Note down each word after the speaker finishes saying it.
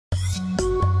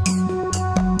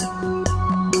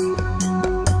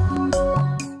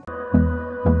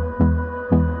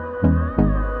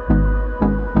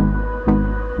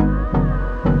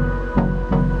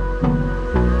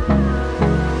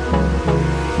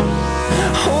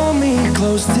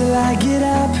close till I get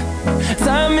up.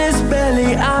 Time is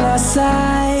barely on our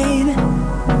side.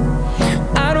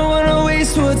 I don't wanna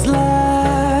waste what's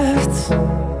left.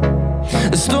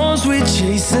 The storms we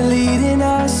chase are leading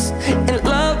us, and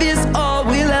love is all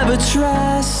we'll ever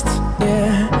trust.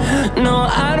 Yeah, no,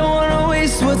 I don't wanna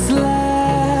waste what's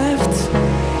left.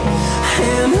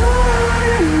 And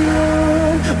on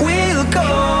we'll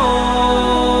go,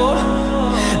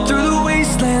 through the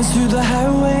wastelands, through the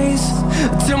highways,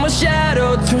 till my shadow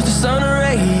turns to sun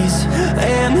rays.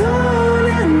 And on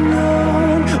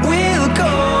we'll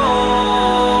go,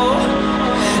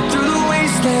 through the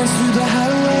wastelands, through the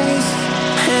highways,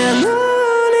 and on.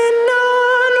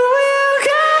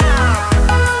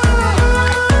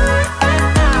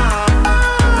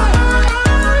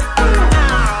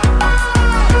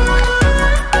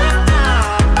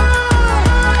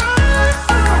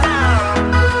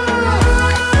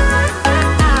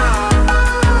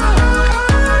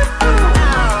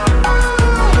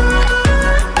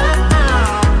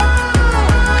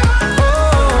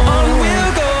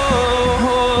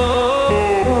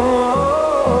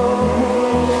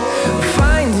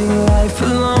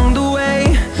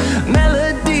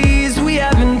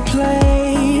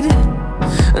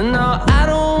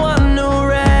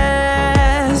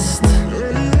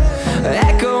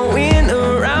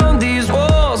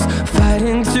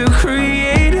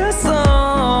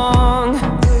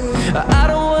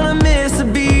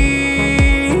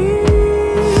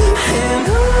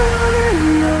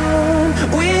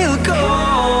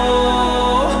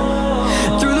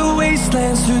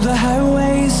 Through the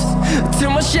highways,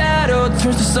 till my shadow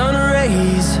turns to sun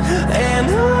rays. And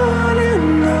on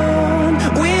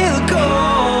we'll go,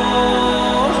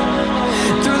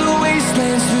 through the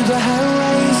wastelands, through the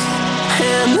highways,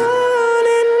 and on.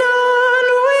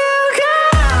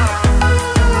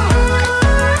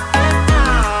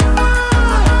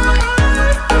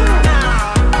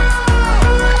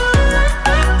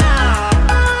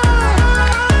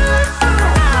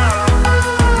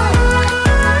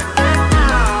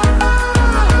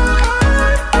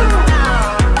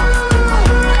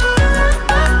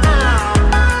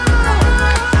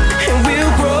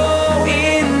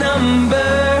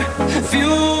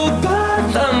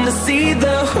 See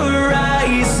the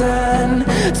horizon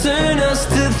turn us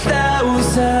to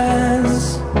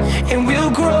thousands, and we'll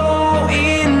grow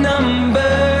in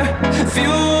number,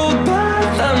 fueled by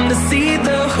them. To see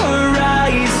the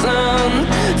horizon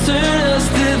turn us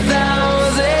to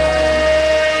thousands,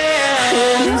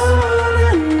 and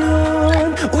on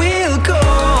we'll go,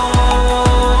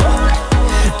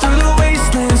 through the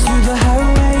wastelands, through the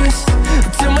highways,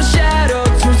 till my shadow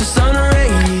turns to sun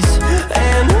rays.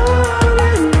 And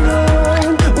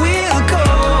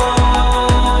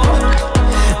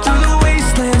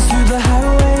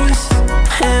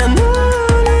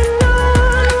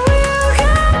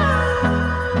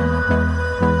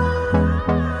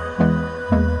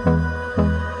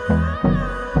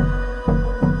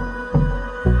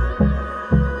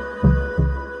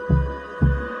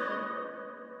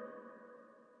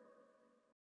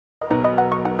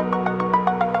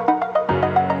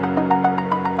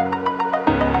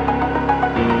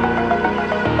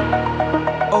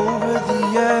over the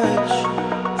edge,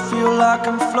 feel like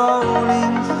I'm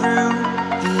floating through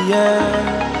the air.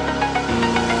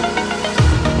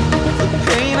 The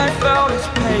pain I felt is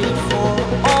paid for,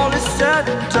 all is said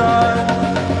and done.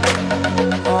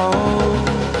 Oh,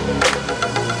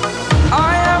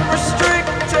 I am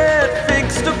restricted,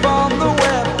 fixed upon the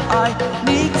web. I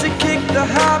need to kick the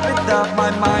habit that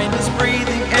my mind is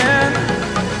breathing in.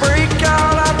 Break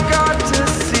out, I've got to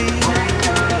see.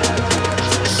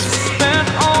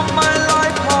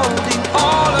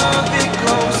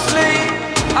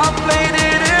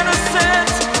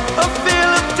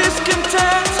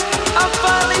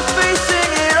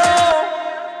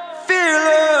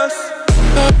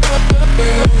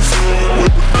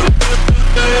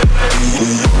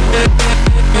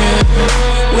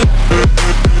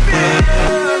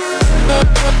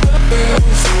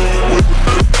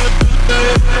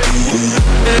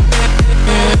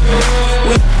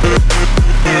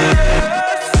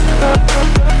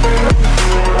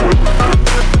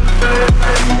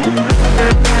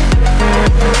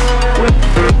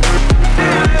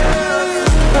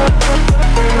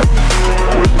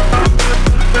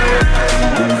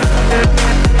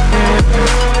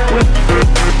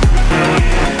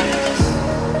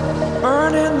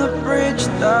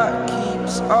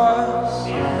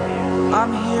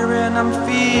 I'm here and I'm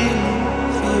fearless.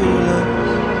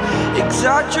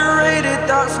 Exaggerated,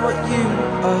 that's what you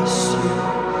assume.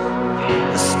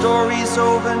 The story's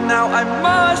over now, I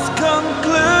must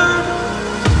conclude.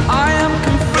 I am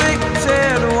conflicted,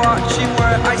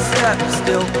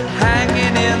 still